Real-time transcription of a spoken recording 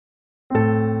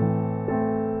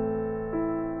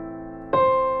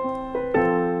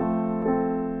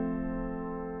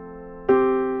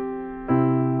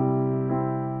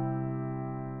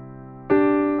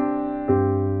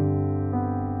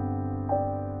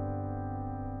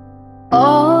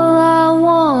All I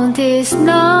want is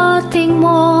nothing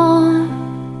more,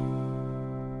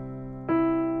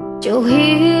 to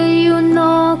hear you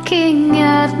knocking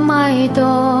at my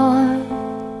door.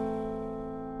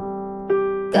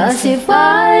 'Cause if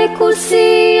I could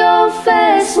see your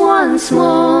face once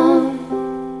more,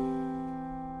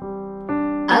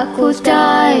 I could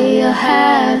die a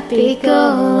happy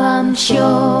girl, I'm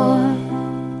sure.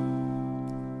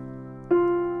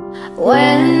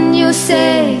 When you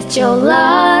said your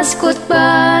last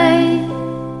goodbye,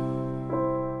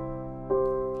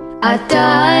 I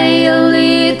die a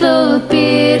little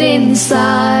bit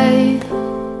inside.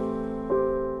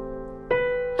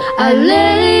 I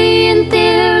lay in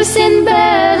tears in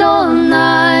bed all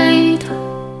night,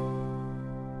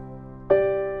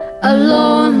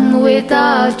 alone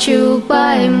without you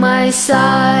by my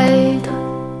side.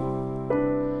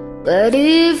 But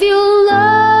if you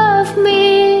love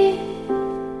me,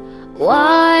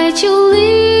 why'd you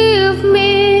leave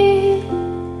me?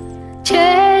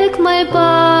 Take my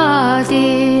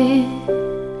body,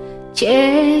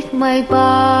 take my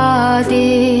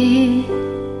body.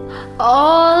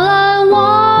 All I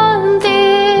want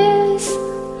is,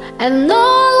 and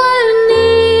all I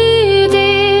need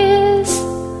is,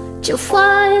 to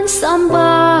find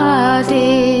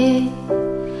somebody.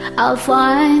 I'll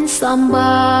find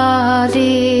somebody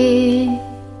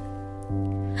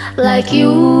like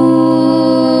you.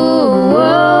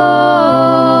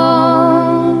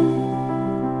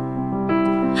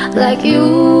 Like you.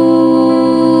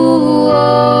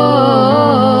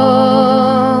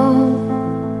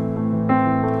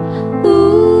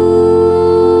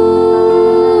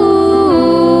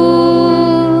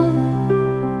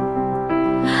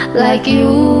 Like you.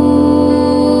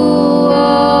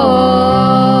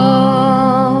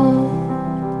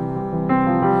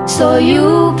 So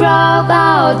you brought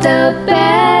out the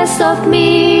best of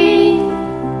me,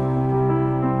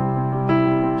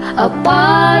 a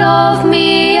part of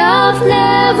me I've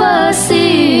never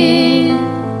seen.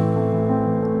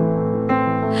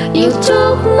 You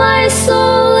took my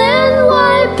soul and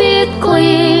wiped it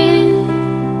clean.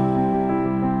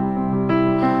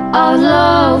 Our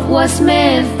love was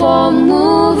made for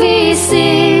movie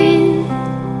scene.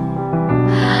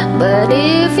 But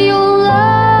if you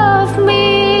love me,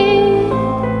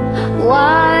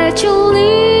 why'd you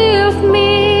leave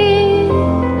me?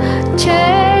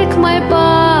 Take my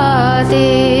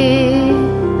body,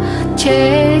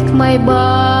 take my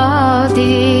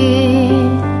body.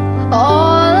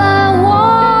 All I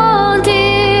want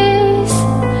is,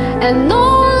 and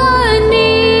all I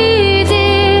need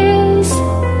is,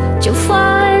 to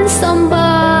find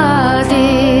somebody.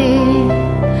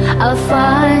 I'll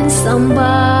find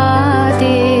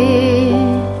somebody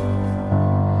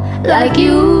like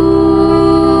you.